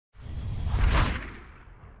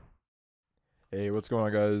Hey, what's going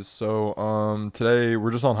on, guys? So, today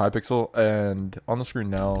we're just on Hypixel, and on the screen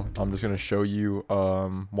now, I'm just gonna show you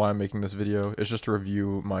why I'm making this video. It's just to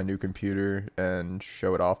review my new computer and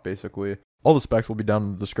show it off, basically. All the specs will be down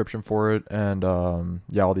in the description for it, and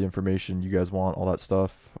yeah, all the information you guys want, all that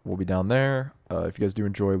stuff will be down there. If you guys do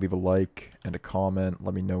enjoy, leave a like and a comment.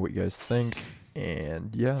 Let me know what you guys think,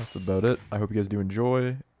 and yeah, that's about it. I hope you guys do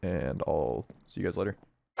enjoy, and I'll see you guys later.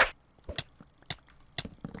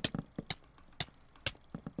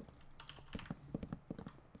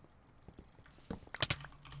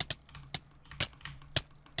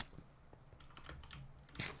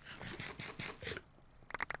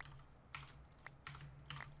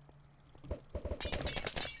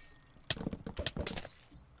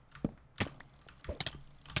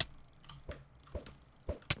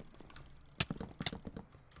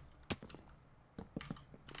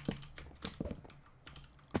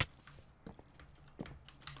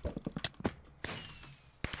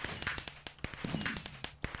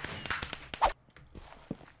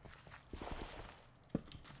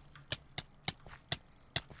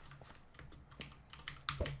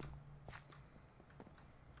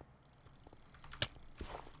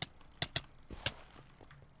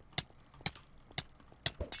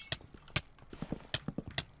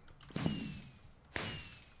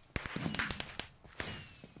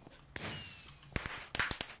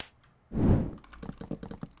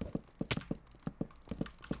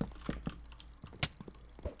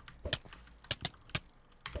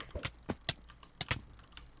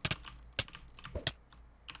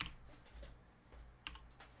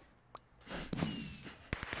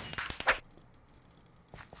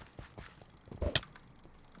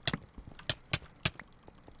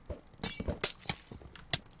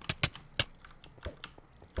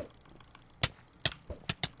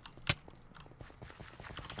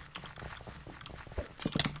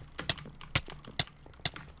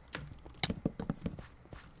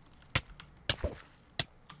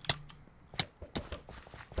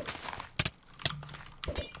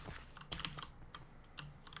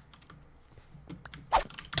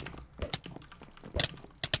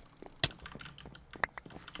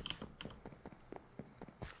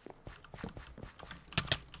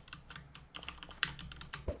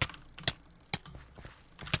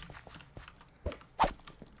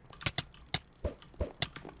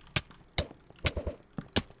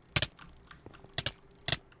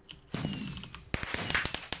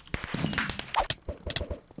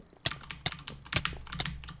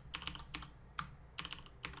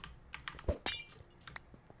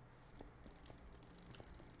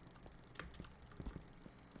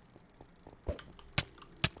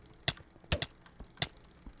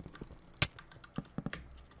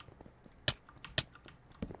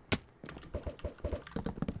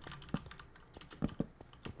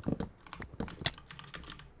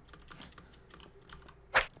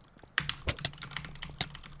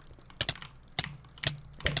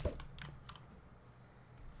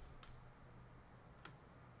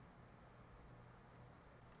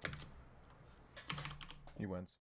 He wins.